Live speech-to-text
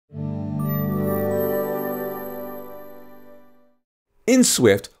In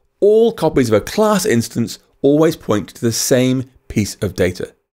Swift, all copies of a class instance always point to the same piece of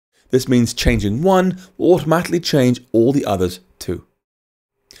data. This means changing one will automatically change all the others too.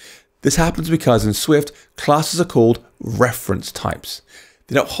 This happens because in Swift, classes are called reference types.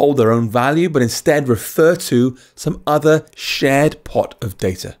 They don't hold their own value, but instead refer to some other shared pot of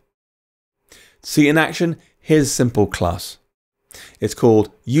data. To see it in action, here's a simple class. It's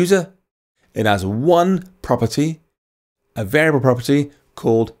called user. It has one property, a variable property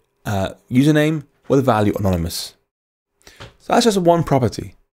called username with a value anonymous. So that's just one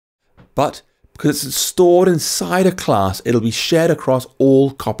property. But because it's stored inside a class, it'll be shared across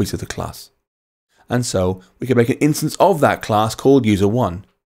all copies of the class. And so we can make an instance of that class called user1.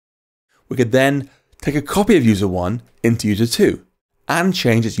 We could then take a copy of user1 into user2 and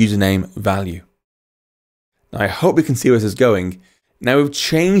change its username value. Now I hope we can see where this is going. Now we've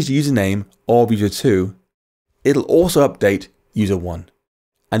changed the username of user2, it'll also update user1.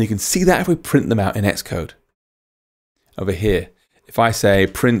 And you can see that if we print them out in Xcode. Over here, if I say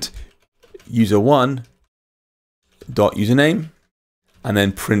print user1.username and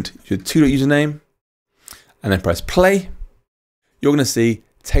then print user2.username and then press play, you're going to see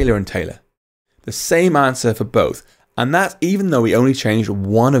Taylor and Taylor. The same answer for both. And that's even though we only changed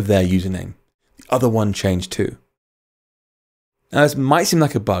one of their username. The other one changed too. Now this might seem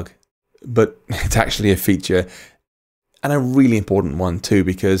like a bug, but it's actually a feature, and a really important one too,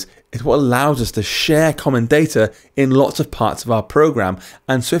 because it's what allows us to share common data in lots of parts of our program.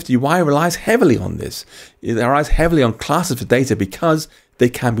 And Swift UI relies heavily on this. It relies heavily on classes for data because they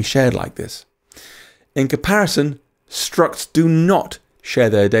can be shared like this. In comparison, structs do not share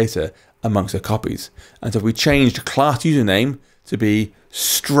their data amongst their copies. And so if we changed class username to be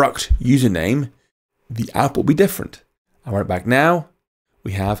struct username, the output will be different. I'll run it back now.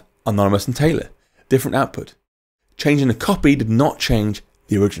 We have anonymous and Taylor, different output. Changing the copy did not change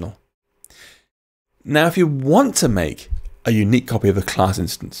the original. Now, if you want to make a unique copy of a class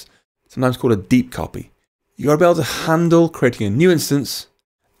instance, sometimes called a deep copy, you got to be able to handle creating a new instance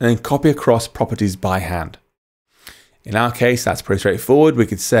and then copy across properties by hand. In our case, that's pretty straightforward. We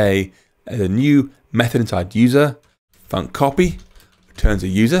could say there's a new method inside user, func copy, returns a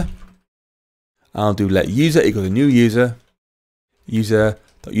user. I'll do let user equals a new user,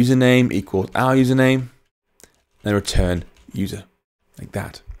 user.username equals our username, then return user, like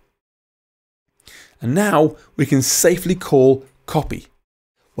that. And now we can safely call copy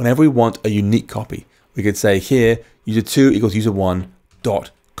whenever we want a unique copy. We could say here user2 equals user1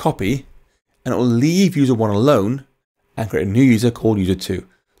 dot copy, and it will leave user1 alone and create a new user called user2. So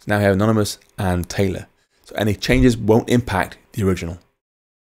now we have anonymous and Taylor. So any changes won't impact the original.